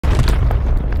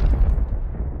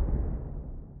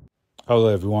Hello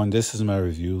everyone, this is my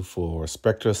review for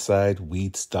Spectracide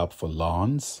Weed Stop for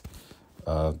Lawns.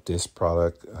 This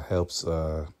product helps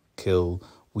kill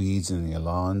weeds in your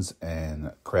lawns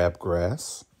and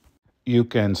crabgrass. You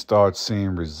can start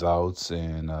seeing results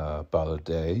in about a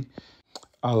day.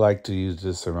 I like to use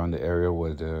this around the area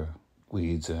where the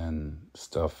weeds and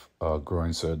stuff are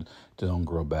growing so they don't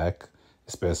grow back.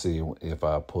 Especially if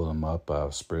I pull them up,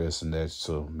 I'll spray this in there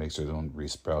so make sure they don't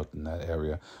resprout in that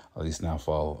area, at least not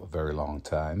for a very long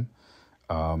time.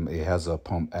 It has a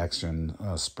pump action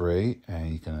spray,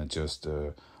 and you can adjust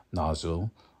the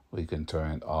nozzle. You can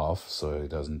turn it off so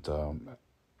it doesn't,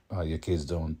 your kids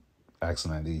don't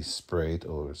accidentally spray it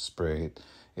or spray it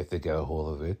if they get a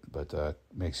hold of it. But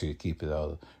make sure you keep it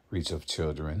out of reach of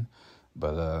children.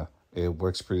 But it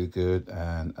works pretty good,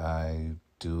 and I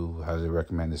do highly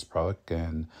recommend this product,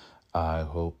 and I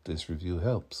hope this review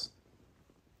helps.